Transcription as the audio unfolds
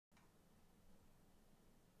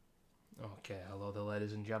Okay, hello there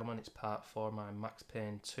ladies and gentlemen, it's part 4 of my Max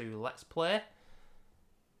Payne 2 Let's Play.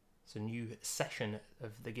 It's a new session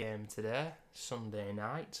of the game today, Sunday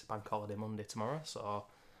night, bank holiday Monday tomorrow, so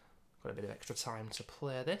I've got a bit of extra time to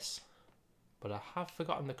play this. But I have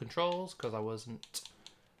forgotten the controls because I wasn't...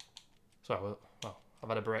 well, I've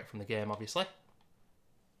had a break from the game obviously.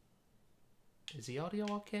 Is the audio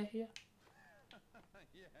okay here?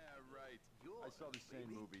 Yeah, right. I saw the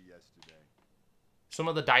same movie yesterday. Some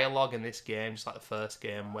of the dialogue in this game, just like the first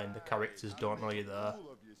game, when the characters don't know you're there.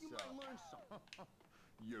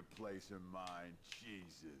 Your place or mine,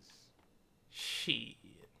 Jesus. Shit.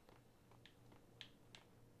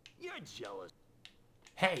 You're jealous.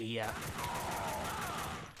 Hey,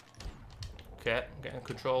 okay, I'm getting the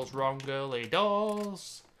controls wrong, early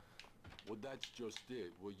doors. Well, that's just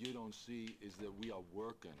it. What you don't see is that we are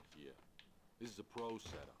working here. This is a pro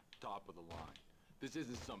setup, top of the line. This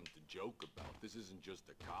isn't something to joke about. This isn't just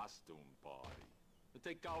a costume party. Now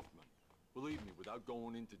take Kaufman. Believe me, without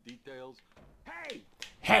going into details. Hey!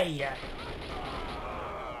 Hey,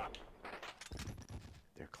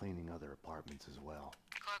 They're cleaning other apartments as well.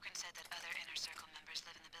 Corcoran said that other Inner Circle members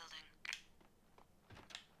live in the building.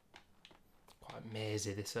 Quite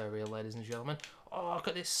mazy this area, ladies and gentlemen. Oh, look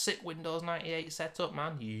at this sick Windows 98 setup,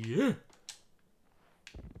 man. Yeah.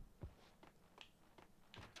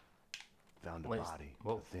 Found a Wait, body.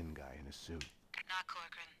 whoa. A thin guy in a suit. Not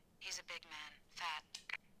Corcoran. He's a big man. Fat.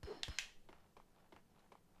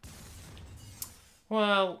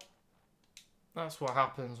 Well, that's what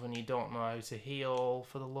happens when you don't know how to heal.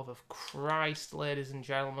 For the love of Christ, ladies and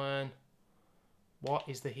gentlemen. What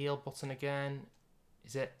is the heal button again?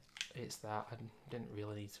 Is it? It's that. I didn't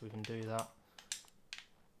really need to even do that.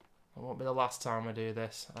 It won't be the last time I do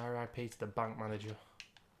this. R.I.P. to the bank manager.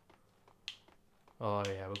 Oh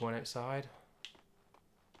yeah, we're going outside.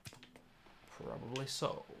 Probably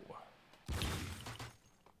so.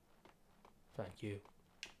 Thank you.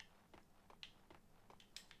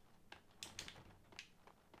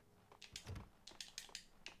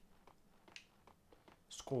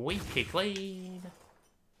 Squeaky clean.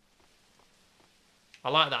 I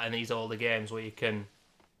like that in these older games where you can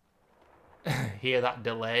hear that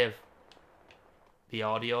delay of the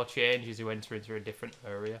audio change as you enter into a different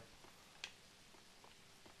area.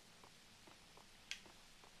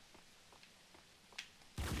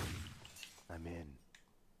 I'm in.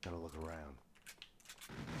 Gotta look around.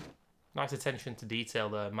 Nice attention to detail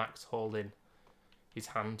there. Max holding his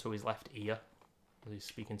hand to his left ear as he's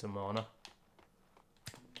speaking to Mona.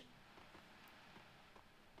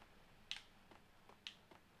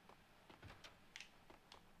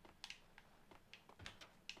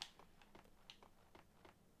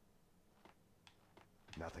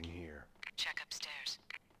 Nothing here. Check upstairs.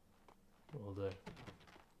 Will do.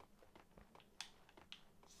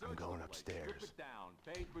 I'm going Search the place, upstairs. Strip it down.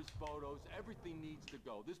 Papers, photos, everything needs to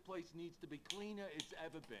go. This place needs to be cleaner it's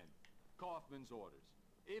ever been. Kaufman's orders.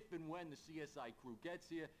 If and when the CSI crew gets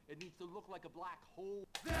here, it needs to look like a black hole.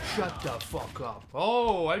 Shut the fuck up.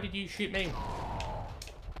 Oh, how did you shoot me?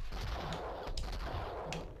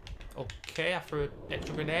 Okay, I threw an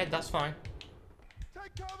extra grenade, that's fine.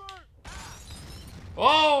 Take cover!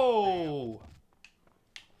 Oh!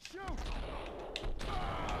 Shoot!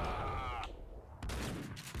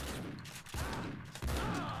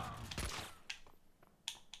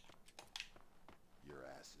 Your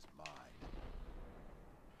ass is mine.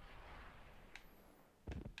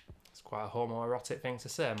 It's quite a homoerotic thing to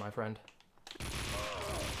say, my friend.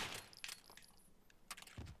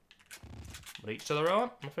 But each to their own,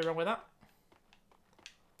 nothing wrong with that.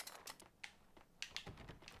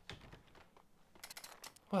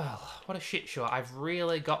 Well, what a shit show. I've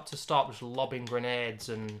really got to stop just lobbing grenades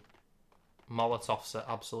and Molotovs at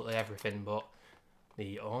absolutely everything, but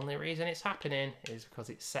the only reason it's happening is because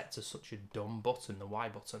it's set to such a dumb button, the Y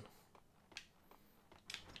button.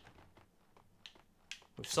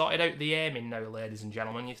 We've sorted out the aiming now, ladies and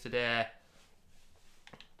gentlemen. Yesterday,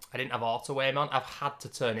 I didn't have auto aim on. I've had to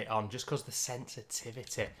turn it on just because the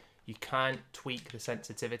sensitivity. You can't tweak the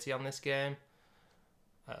sensitivity on this game.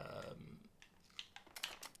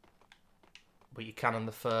 But you can on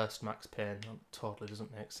the first Max Payne. That totally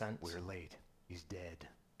doesn't make sense. We're late. He's dead.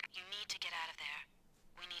 You need to get out of there.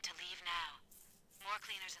 We need to leave now. More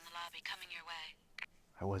cleaners in the lobby coming your way.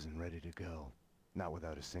 I wasn't ready to go. Not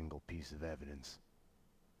without a single piece of evidence.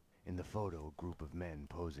 In the photo, a group of men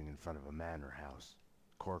posing in front of a manor house.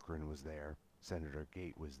 Corcoran was there. Senator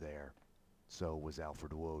Gate was there. So was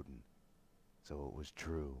Alfred Woden. So it was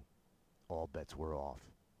true. All bets were off.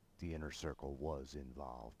 The Inner Circle was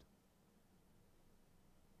involved.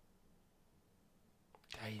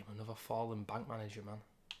 Damn, another fallen bank manager, man.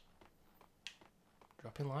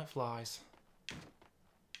 Dropping like flies.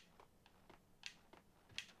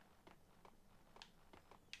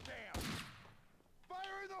 Damn!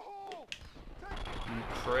 Fire in the hole! You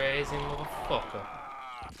crazy motherfucker.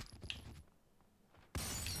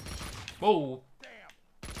 Whoa! Damn!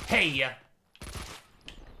 Hey!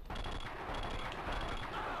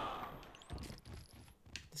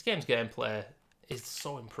 This game's gameplay is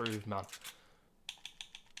so improved, man.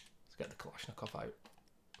 Let's get the Kalashnikov out.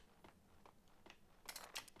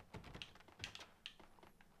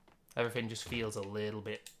 Everything just feels a little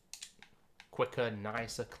bit quicker,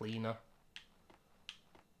 nicer, cleaner.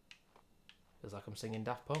 Feels like I'm singing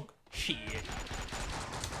Daft Punk. Shit.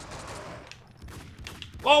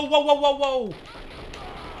 Whoa, whoa, whoa, whoa, whoa!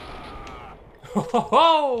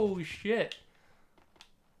 Oh, shit.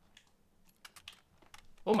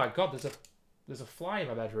 Oh my god, there's a fly in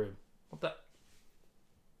my bedroom. What the? I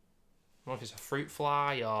don't know if it's a fruit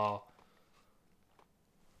fly or...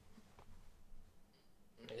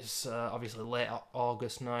 It's obviously late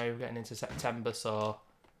August now, getting into September, so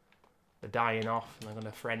they're dying off and they're going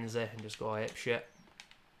to frenzy and just go ape shit.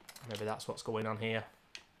 Maybe that's what's going on here.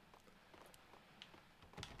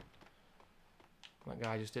 That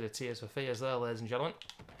guy just did a Tears for Fears there, ladies and gentlemen.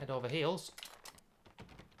 Head over heels.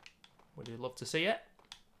 Would you love to see it?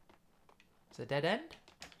 It's a dead end.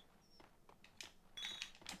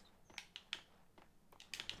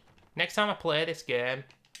 Next time I play this game,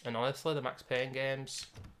 and honestly the Max Payne games,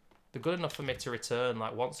 they're good enough for me to return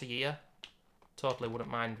like once a year. Totally wouldn't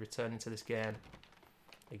mind returning to this game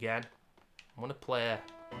again. I'm gonna play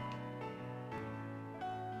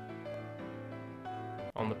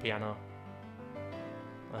on the piano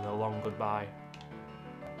and a long goodbye.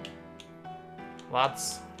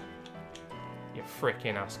 Lads, you're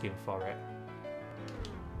freaking asking for it.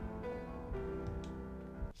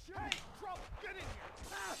 Hey, Trump, get in here!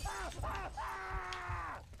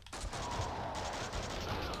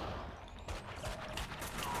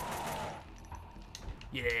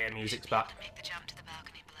 Yeah, music's back. Make the jump to the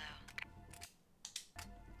balcony below.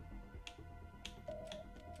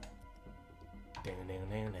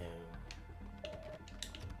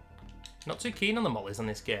 Not too keen on the mollies on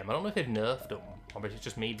this game. I don't know if they've nerfed them, or if it's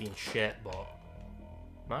just me being shit, but...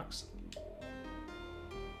 Max?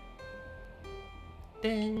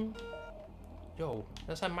 Ding! Yo,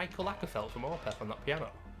 that's like Michael Ackerfeld from Opeth on that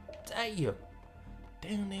piano. Damn!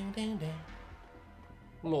 Ding, ding, ding, ding.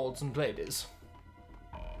 Lords and ladies.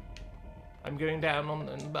 I'm going down on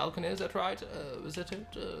the balcony, is that right? Is that it?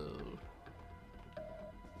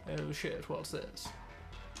 Oh shit, what's this?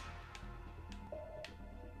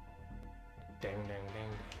 Ding, ding,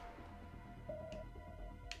 ding.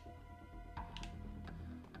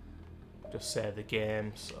 Just save the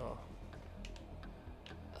game, so...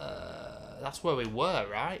 that's where we were,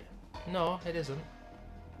 right? No, it isn't.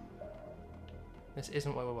 This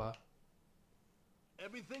isn't where we were.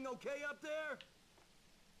 Everything okay up there?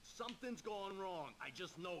 Something's going wrong. I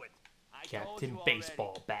just know it. I told Captain you already.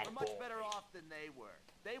 Baseball Bat We're much Boy. better off than they were.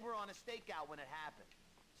 They were on a stakeout when it happened.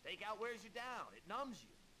 Stakeout wears you down. It numbs you.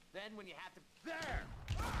 Then when you have to... There!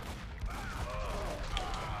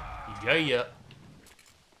 Yeah, yeah.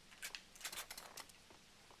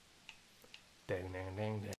 Ding, ding,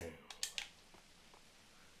 ding, ding.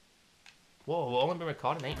 Whoa, we've only been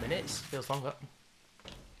recording 8 minutes. Feels longer.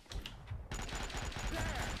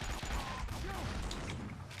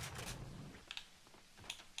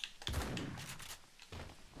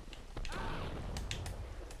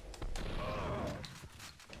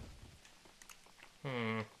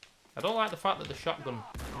 I don't like the fact that the shotgun...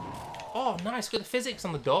 Oh, nice. Got the physics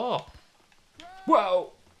on the door.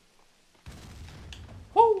 Whoa.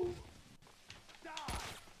 Woo.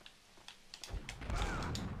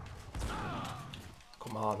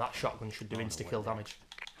 Come on, that shotgun should do insta-kill damage.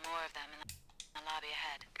 More of them in the lobby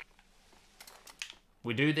ahead.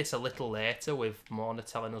 We do this a little later with Mona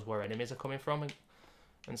telling us where enemies are coming from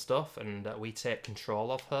and stuff, and we take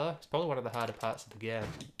control of her. It's probably one of the harder parts of the game.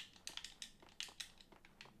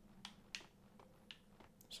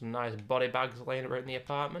 Some nice body bags laying around the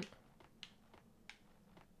apartment.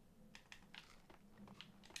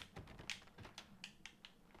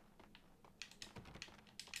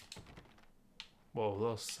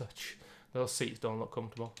 Whoa, those seats don't look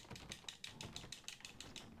comfortable.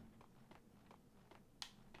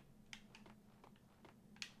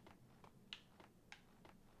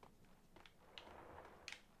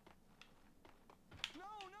 No!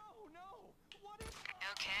 What is...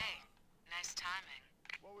 Okay. Nice timing.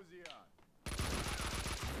 What was he on?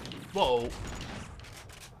 Whoa.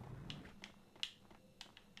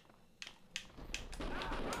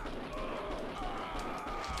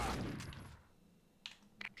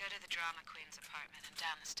 McQueen's apartment and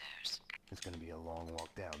down the stairs. It's gonna be a long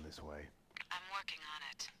walk down this way. I'm working on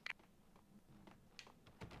it.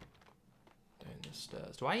 Down the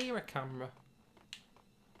stairs. Do I hear a camera?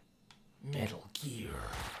 Metal Gear.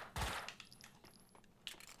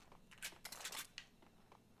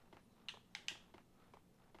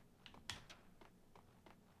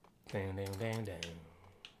 Down, down, down, down.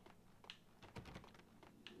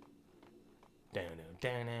 Down, down,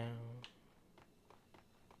 down, down.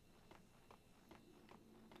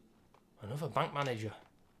 Another bank manager.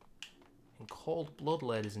 In cold blood,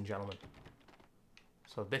 ladies and gentlemen.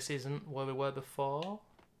 So this isn't where we were before.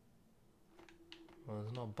 Well,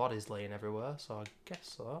 there's no bodies laying everywhere, so I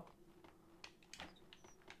guess so.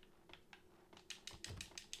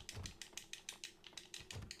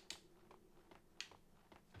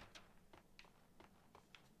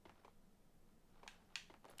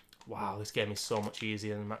 Wow, this game is so much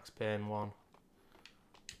easier than Max Payne 1.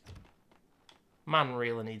 Man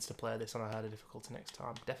really needs to play this on a harder difficulty next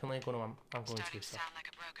time. Definitely I'm going to Starting do to so. sound like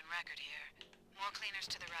a broken record here. More cleaners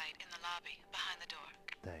to the right, in the lobby, behind the door.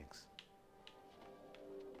 Thanks.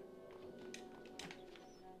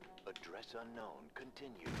 Address unknown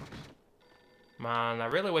continues. Man, I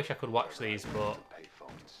really wish I could watch these, but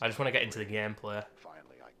I just want to get into the gameplay.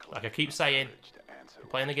 Like I keep saying, I'm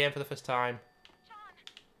playing the game for the first time.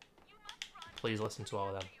 Please listen to all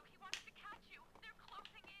of them.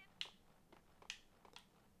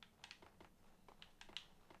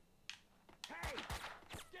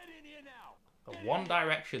 The One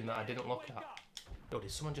Direction that I didn't look at. Yo,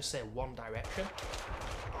 did someone just say One Direction?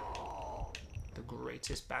 The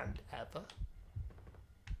greatest band ever.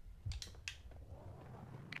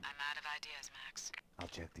 I'm out of ideas, Max. I'll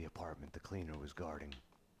check the apartment the cleaner was guarding.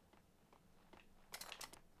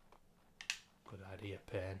 Good idea,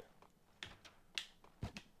 Payne.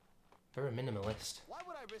 Very minimalist. Why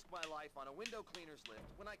would I risk my life on a window cleaner's lift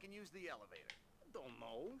when I can use the elevator? Don't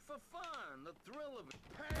know. For fun. The thrill of it.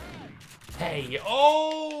 Hey,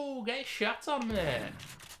 oh, get shot on, mate.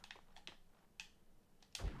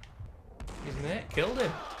 His mate killed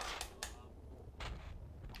him.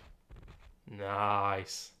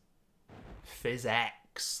 Nice.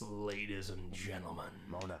 Physics, ladies and gentlemen.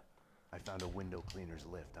 Mona, I found a window cleaner's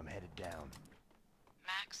lift. I'm headed down.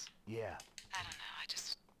 Max? Yeah. I don't know, I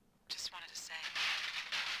just wanted to say.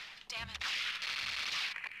 Damn it.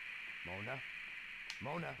 Mona?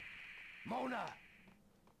 Mona? Mona!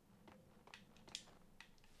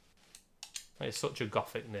 It's such a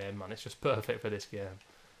gothic name, man. It's just perfect for this game.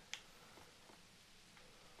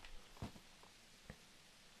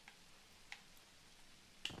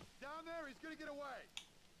 Down there, he's gonna get away.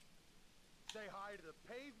 Say hi to the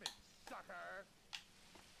pavement, sucker.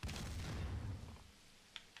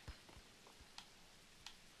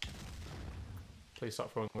 Please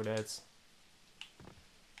stop throwing grenades.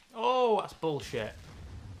 Oh, that's bullshit.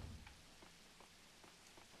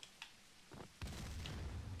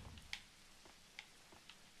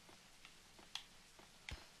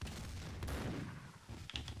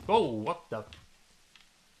 Oh, what the...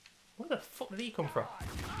 Where the fuck did he come from?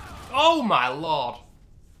 Oh my lord!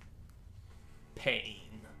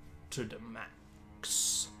 Payne to the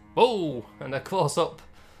max. Oh, and a close-up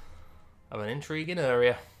of an intriguing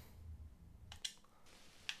area.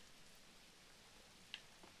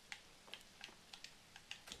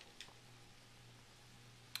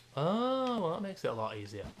 Oh, well, that makes it a lot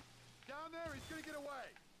easier. Down there, he's gonna get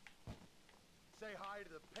away. Say hi to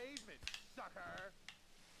the pavement, sucker.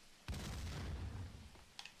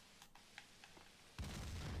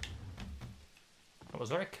 Was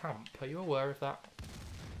there a camp? Are you aware of that?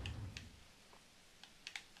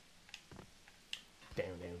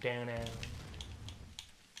 Down, down, down, down.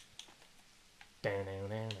 Down, down,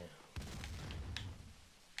 down, down.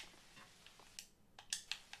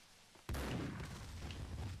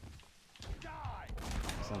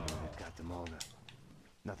 Something had got to Mona.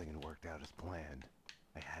 Nothing had worked out as planned.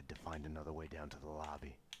 I had to find another way down to the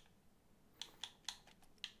lobby.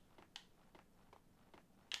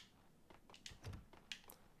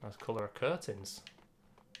 Nice colour of curtains.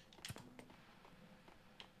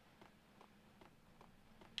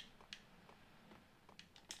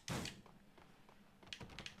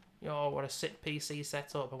 Yo, what a sick PC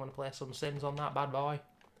setup. I'm going to play some Sims on that bad boy.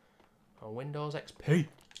 On Windows XP.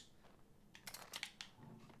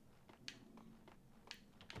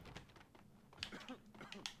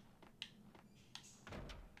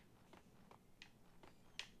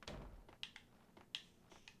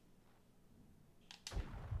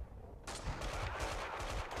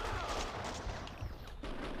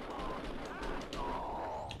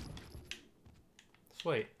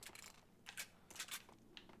 Sweet.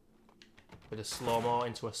 with a slow-mo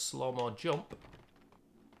into a slow-mo jump.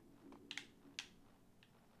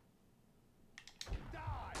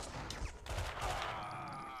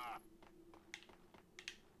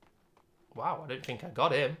 Wow, I didn't think I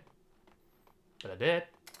got him. But I did.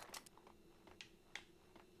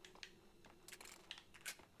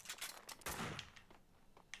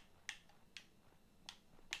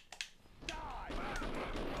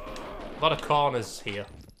 A lot of corners here,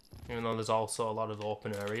 even though there's also a lot of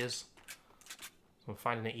open areas. So I'm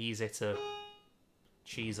finding it easy to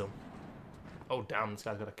cheese them. Oh damn, this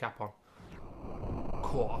guy's got a cap on.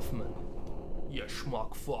 Kaufman, you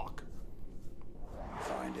schmuck fuck.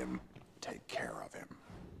 Find him, take care of him.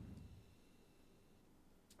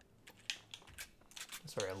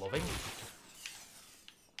 That's very loving.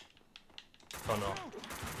 Oh no.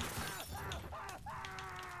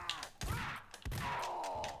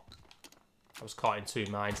 I was caught in two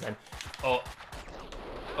minds then. Oh.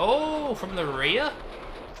 Oh, from the rear?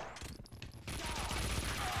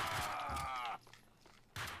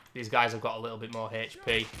 These guys have got a little bit more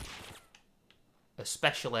HP.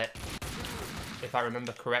 Especially, if I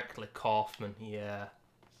remember correctly, Kaufman. Yeah.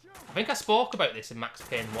 I think I spoke about this in Max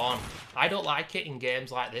Payne 1. I don't like it in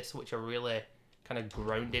games like this, which are really kind of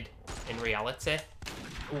grounded in reality.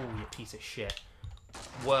 Ooh, you piece of shit.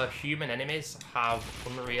 Where human enemies have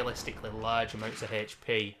unrealistically large amounts of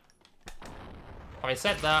HP. Having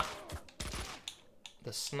said that,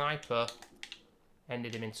 the sniper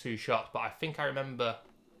ended him in 2 shots, but I think I remember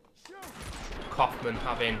Kaufman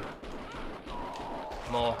having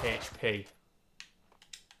more HP.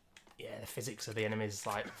 Yeah, the physics of the enemies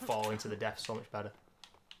like falling to the death so much better.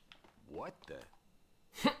 What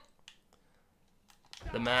the?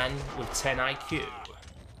 The man with 10 IQ.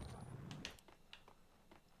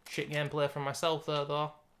 Shit gameplay from myself there,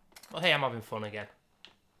 though. Well, hey, I'm having fun again.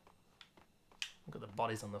 Look at the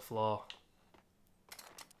bodies on the floor.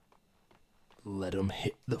 Let them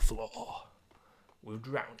hit the floor. We're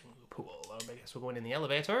drowning in the pool. I guess we're going in the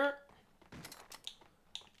elevator.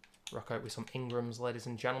 Rock out with some Ingrams, ladies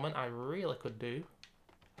and gentlemen. I really could do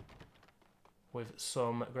with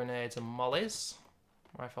some grenades and mollies.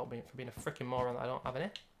 My fault for being a freaking moron that I don't have any.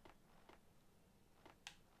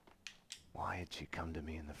 Why had she come to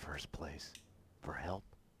me in the first place? For help?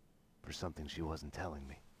 For something she wasn't telling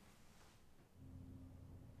me?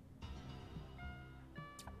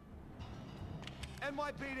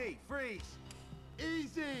 NYPD, freeze!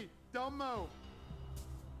 Easy! Don't move!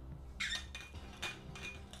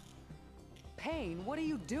 Payne, what are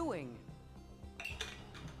you doing?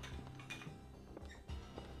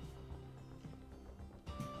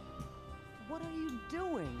 What are you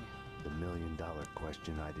doing? The million-dollar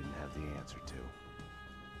question I didn't have the answer to.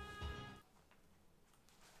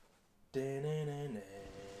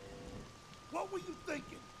 What were you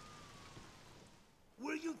thinking?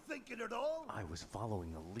 Were you thinking at all? I was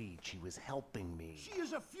following a lead. She was helping me. She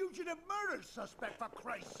is a fugitive murder suspect, for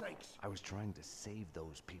Christ's sakes. I was trying to save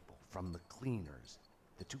those people from the cleaners.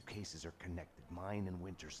 The 2 cases are connected, mine and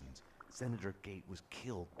Winterson's. Senator Gate was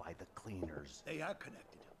killed by the cleaners. They are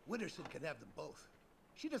connected. Winterson can have them both.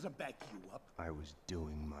 She doesn't back you up. I was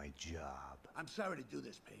doing my job. I'm sorry to do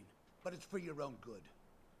this, Payne, but it's for your own good.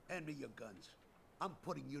 Hand me your guns. I'm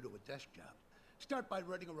putting you to a desk job. Start by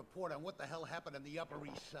writing a report on what the hell happened on the Upper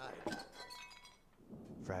East Side.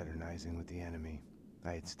 Fraternizing with the enemy,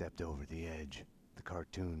 I had stepped over the edge. The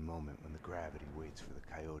cartoon moment when the gravity waits for the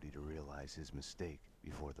coyote to realize his mistake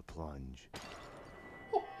before the plunge.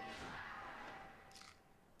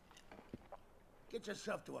 Get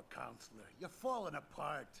yourself to a counselor. You're falling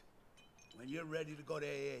apart. When you're ready to go to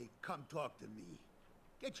AA, come talk to me.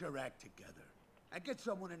 Get your act together. And get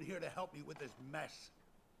someone in here to help me with this mess.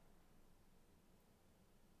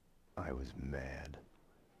 I was mad.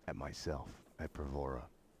 At myself, at Bravura,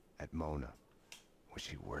 at Mona. Was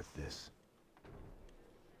she worth this?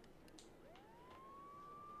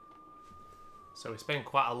 So we spend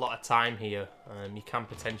quite a lot of time here. You can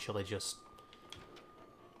potentially just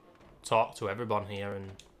talk to everyone here and...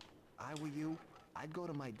 I were you, I'd go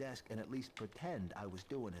to my desk and at least pretend I was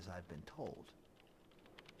doing as I've been told.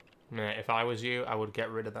 Mate, if I was you, I would get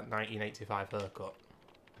rid of that 1985 haircut.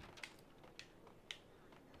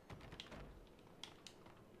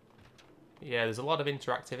 Yeah, there's a lot of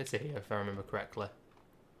interactivity here, if I remember correctly.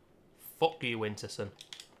 Fuck you, Winterson.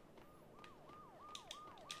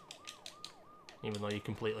 Even though you're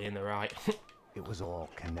completely in the right. It was all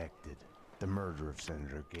connected. The murder of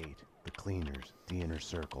Senator Gate, the cleaners, the inner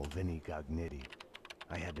circle, Vinnie Gognitti.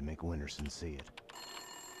 I had to make Winterson see it.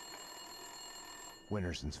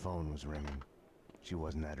 Winterson's phone was ringing. She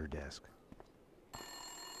wasn't at her desk.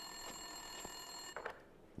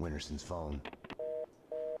 Winterson's phone.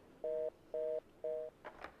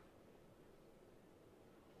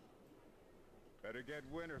 Better get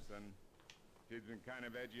Winterson. She's been kind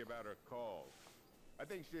of edgy about her calls. I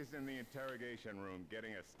think she's in the interrogation room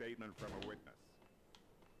getting a statement from a witness.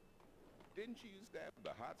 Didn't she used to have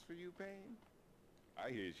the hots for you, Payne? I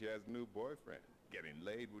hear she has a new boyfriend. Getting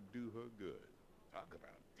laid would do her good. Talk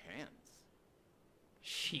about tense.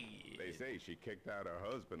 Shit. They say she kicked out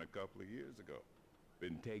her husband a couple of years ago.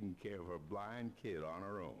 Been taking care of her blind kid on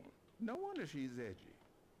her own. No wonder she's edgy.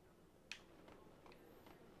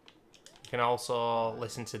 You can also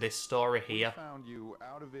listen to this story We here. found you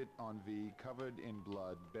out of it on V, covered in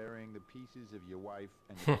blood, burying the pieces of your wife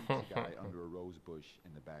and the pizza guy under a rose bush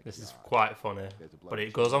in the backyard. This is quite funny, There's a but bloody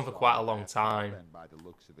it goes on for chainsaw quite a in the long bathtub, time. And by the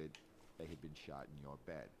looks of it, they had been shot in your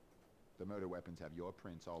bed. The murder weapons have your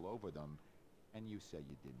prints all over them, and you say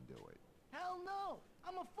you didn't do it. Hell no!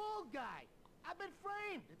 I'm a fall guy. I've been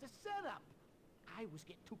framed. It's a setup. I was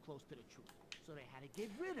getting too close to the truth, so they had to get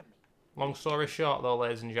rid of me. Long story short, though,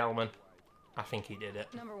 ladies and gentlemen, I think he did it.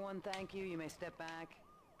 Number one, thank you. You may step back.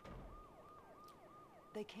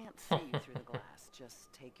 They can't see you through the glass.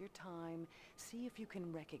 Just take your time. See if you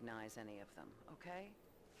can recognize any of them, okay?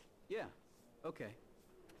 Yeah, okay.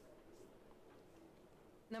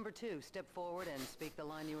 Number two, step forward and speak the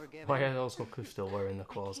line you were given. Why are those hookers still wearing the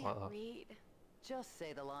clothes like that? Read. Just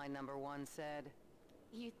say the line number one said.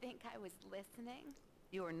 You think I was listening?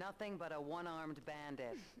 You are nothing but a one-armed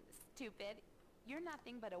bandit. Stupid. You're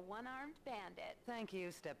nothing but a one-armed bandit. Thank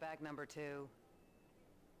you. Step back, number two.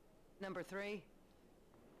 Number three.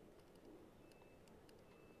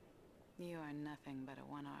 You are nothing but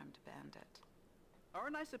a one-armed bandit.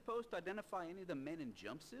 Aren't I supposed to identify any of the men in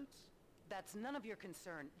jumpsuits? That's none of your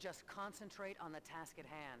concern. Just concentrate on the task at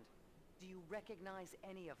hand. Do you recognize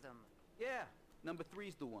any of them? Yeah, number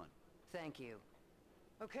 3's the one. Thank you.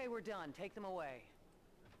 Okay, we're done. Take them away.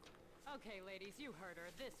 Okay, ladies, you heard her.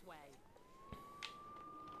 This way.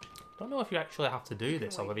 Don't know if you actually have to do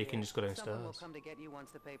this or whether you can just go Someone will downstairs. come to get you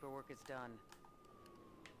once the paperwork is done.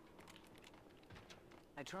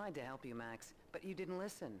 I tried to help you, Max, but you didn't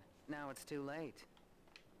listen. Now it's too late.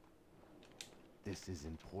 This is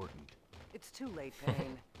important. It's too late,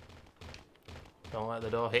 Payne. Don't let the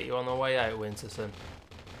door hit you on the way out, Winterson.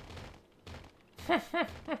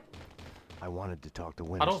 I wanted to talk to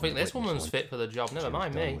Winterson. I don't think this woman's fit for the job. Never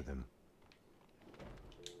mind me.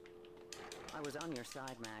 I was on your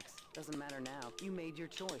side, Max. Doesn't matter now. You made your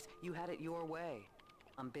choice. You had it your way.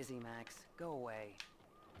 I'm busy, Max. Go away.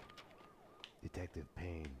 Detective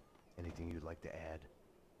Payne, anything you'd like to add?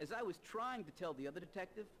 As I was trying to tell the other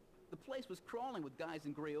detective, the place was crawling with guys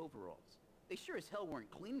in gray overalls. They sure as hell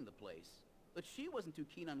weren't cleaning the place, but she wasn't too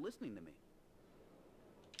keen on listening to me.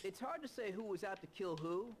 It's hard to say who was out to kill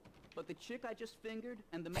who, but the chick I just fingered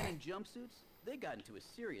and the men in jumpsuits, they got into a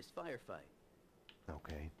serious firefight.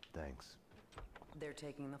 Okay, thanks. They're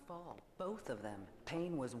taking the fall. Both of them.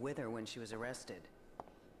 Payne was with her when she was arrested.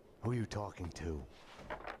 Who are you talking to?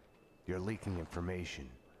 You're leaking information.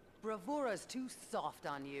 Bravura's too soft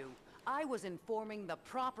on you. I was informing the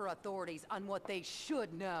proper authorities on what they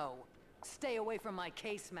should know. Stay away from my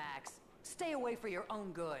case, Max. Stay away for your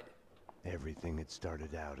own good. Everything had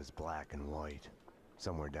started out as black and white.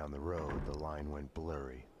 Somewhere down the road, the line went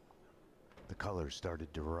blurry. The colors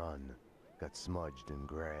started to run, got smudged and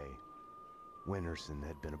gray. Winterson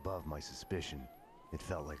had been above my suspicion. It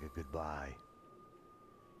felt like a goodbye.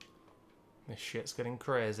 This shit's getting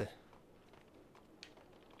crazy.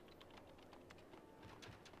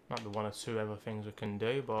 Might be one or two other things we can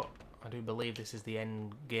do, but I do believe this is the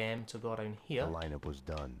end game to go down here. The lineup was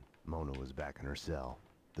done. Mona was back in her cell.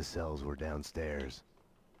 The cells were downstairs.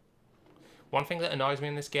 One thing that annoys me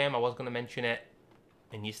in this game, I was going to mention it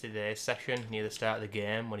in yesterday's session near the start of the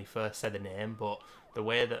game when he first said the name, but the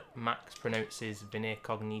way that Max pronounces Vinay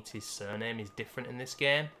Cogniti's surname is different in this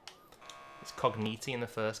game. It's Cogniti in the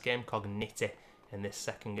first game, Cogniti in this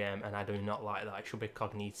second game, and I do not like that. It should be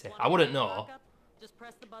Cogniti. I wouldn't know. Just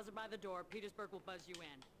press the buzzer by the door. Petersburg will buzz you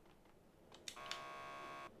in.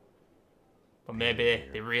 But maybe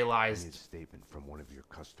they I realised need a statement from one of your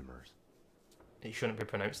customers. it shouldn't be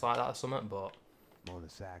pronounced like that or something, but... Mona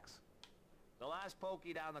Sachs. The last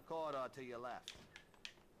pokey down the corridor to your left.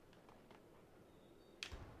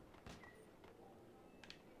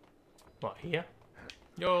 What, here?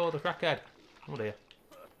 Yo, the crackhead. Oh dear.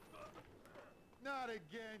 Not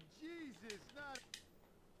again, Jesus, not...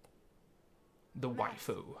 The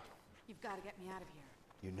waifu. You've got to get me out of here.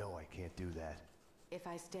 You know I can't do that. If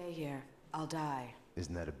I stay here, I'll die.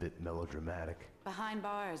 Isn't that a bit melodramatic? Behind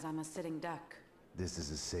bars, I'm a sitting duck. This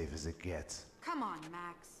is as safe as it gets. Come on,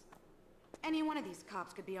 Max. Any one of these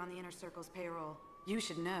cops could be on the Inner Circle's payroll. You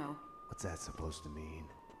should know. What's that supposed to mean?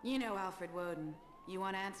 You know Alfred Woden. You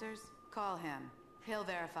want answers? Call him. He'll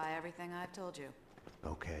verify everything I've told you.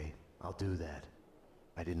 Okay, I'll do that.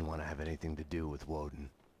 I didn't want to have anything to do with Woden.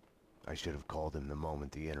 I should have called him the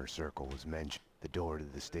moment the Inner Circle was mentioned. The door to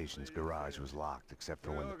the station's garage was locked, except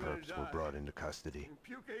for when the perps were brought into custody.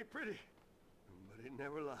 Puke ain't pretty, but it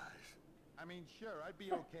never lies. I mean, sure, I'd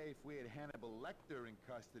be okay if we had Hannibal Lecter in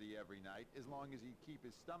custody every night, as long as he'd keep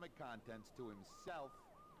his stomach contents to himself.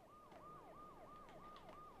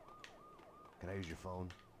 Can I use your phone?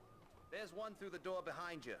 There's one through the door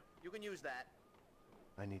behind you. You can use that.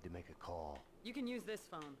 I need to make a call. You can use this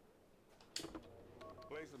phone.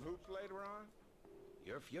 Play some hoops later on?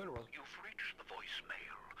 Your funeral. You've reached the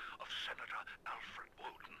voicemail of Senator Alfred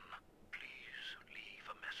Woden. Please leave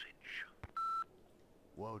a message.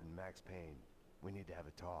 Woden, Max Payne. We need to have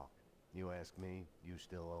a talk. You ask me, you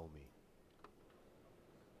still owe me.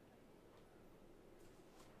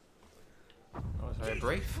 That was very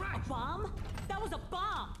brief. A bomb? That was a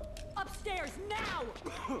bomb! Upstairs, now!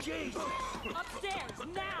 Jesus! Upstairs,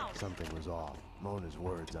 now! Something was off. Mona's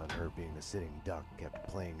words on her being a sitting duck kept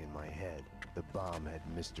playing in my head. The bomb had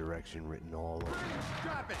misdirection written all over it.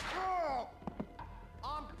 Drop it! Oh!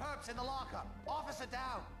 Armed perps in the lockup. Officer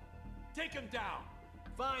down. Take him down.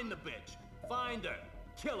 Find the bitch. Find her.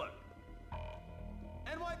 Kill her.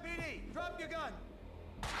 NYPD, drop your gun.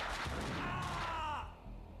 Ah!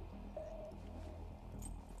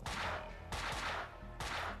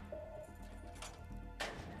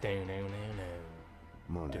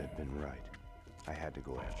 Mona had been right. I had to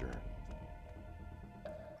go after her.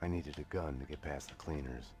 I needed a gun to get past the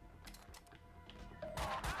cleaners.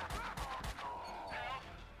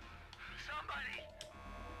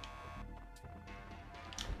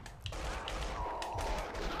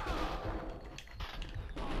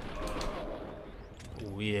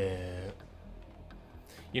 Oh yeah.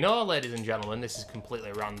 You know, ladies and gentlemen, this is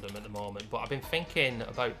completely random at the moment, but I've been thinking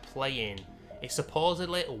about playing. It's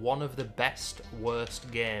supposedly one of the best,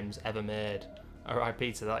 worst games ever made.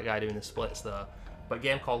 RIP to that guy doing the splits though. But a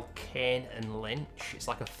game called Kane and Lynch. It's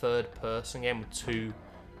like a third-person game with two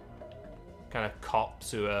kind of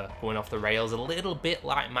cops who are going off the rails. A little bit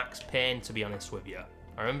like Max Payne, to be honest with you.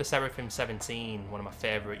 I remember Seraphim17, one of my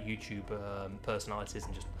favourite YouTube personalities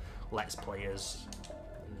and just Let's Players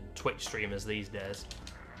and Twitch streamers these days,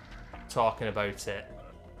 talking about it.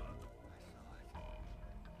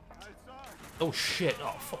 Oh shit,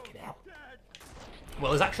 oh fucking hell.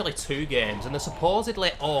 Well, there's actually two games, and they're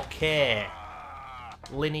supposedly okay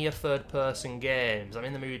linear third-person games. I'm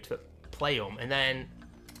in the mood to play them, and then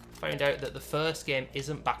found out that the first game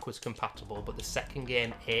isn't backwards compatible, but the second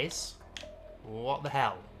game is. What the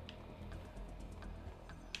hell?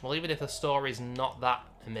 Well, even if the story's not that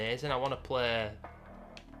amazing, I want to play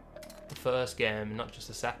the first game, not just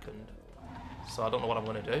the second. So I don't know what I'm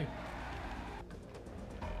going to do.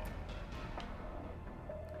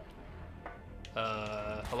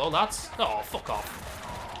 Hello, lads? Oh, fuck off.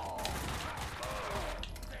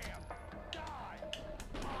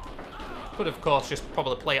 Could, of course, just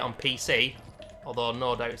probably play it on PC. Although,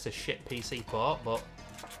 no doubt it's a shit PC port, but...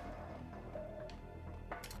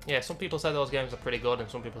 yeah, some people say those games are pretty good, and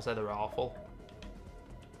some people say they're awful.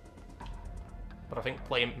 But I think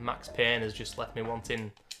playing Max Payne has just left me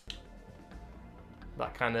wanting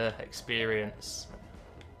that kind of experience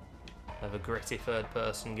of a gritty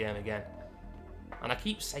third-person game again. And I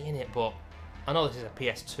keep saying it, but I know this is a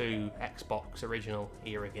PS2 Xbox original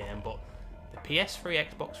era game, but the PS3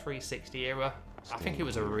 Xbox 360 era, I think it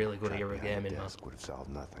was a really good era game in that. Would have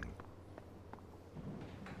solved nothing.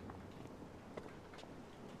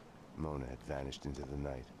 Mona had vanished into the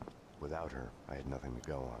night. Without her, I had nothing to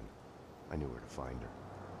go on. I knew where to find her.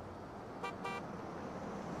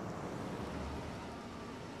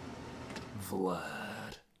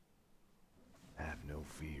 Vlad. Have no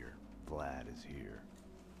fear. Vlad is here.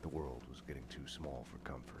 The world was getting too small for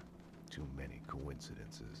comfort. Too many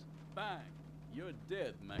coincidences. Bang! You're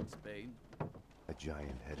dead, Max Payne. A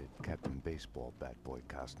giant-headed Captain Baseball bat boy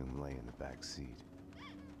costume lay in the back seat.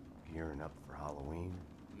 Gearing up for Halloween?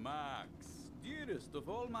 Max, dearest of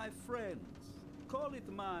all my friends. Call it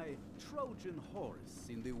my Trojan horse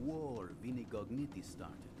in the war Vinnie Gognitti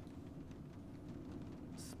started.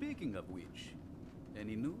 Speaking of which,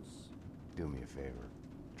 any news? Do me a favor.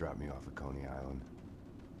 Drop me off at Coney Island.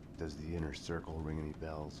 Does the Inner Circle ring any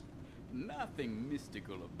bells? Nothing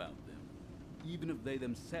mystical about them, even if they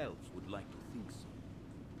themselves would like to think so.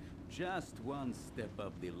 Just one step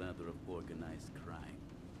up the ladder of organized crime.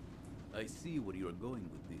 I see where you're going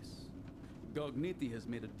with this. Gognitti has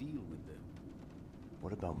made a deal with them.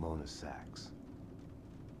 What about Mona Sachs?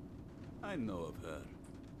 I know of her.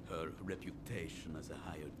 Her reputation as a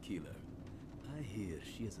hired killer. I hear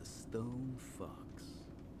she is a stone fox.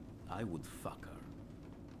 I would fuck her.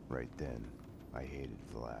 Right then, I hated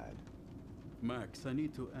Vlad. Max, I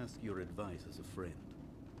need to ask your advice as a friend.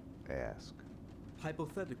 Ask.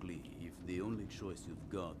 Hypothetically, if the only choice you've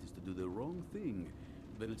got is to do the wrong thing,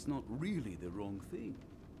 then it's not really the wrong thing.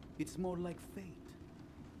 It's more like fate.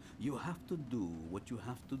 You have to do what you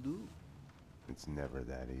have to do. It's never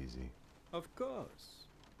that easy. Of course.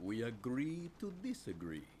 We agree to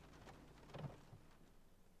disagree.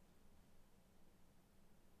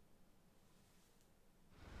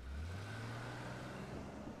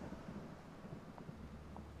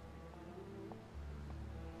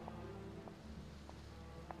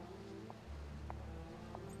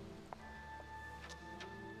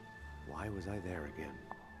 Why was I there again?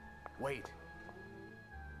 Wait.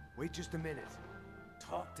 Wait just a minute.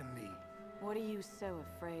 Talk to me. What are you so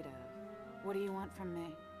afraid of? What do you want from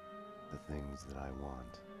me? The Things That I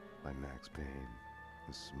Want by Max Payne.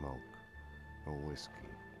 The smoke. A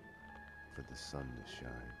whiskey. For the sun to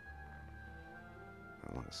shine.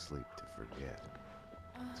 I want to sleep to forget.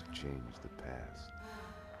 To change the past.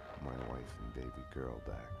 My wife and baby girl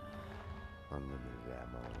back. Unlimited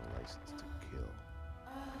ammo and a license to kill.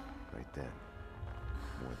 Right then,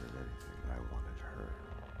 more than anything, I wanted her.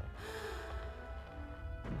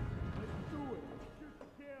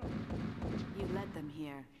 You led them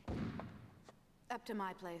here. Up to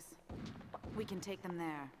my place. We can take them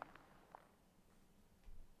there.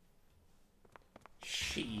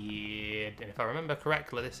 Shit. And if I remember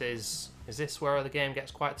correctly, this is this where the game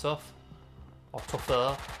gets quite tough? Or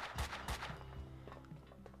tougher?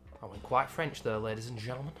 I went quite French there, ladies and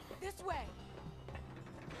gentlemen. This way.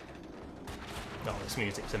 Oh, this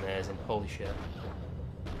music's amazing. Holy shit.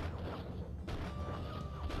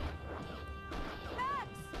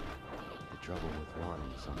 The trouble with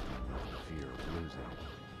wanting something is the fear of losing it.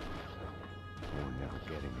 Or never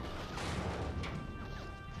getting it.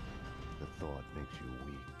 The thought makes you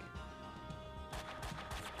weak.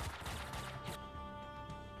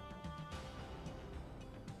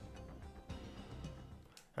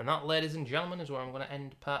 And that, ladies and gentlemen, is where I'm going to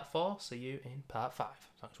end part 4. See you in part 5.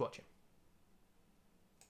 Thanks for watching.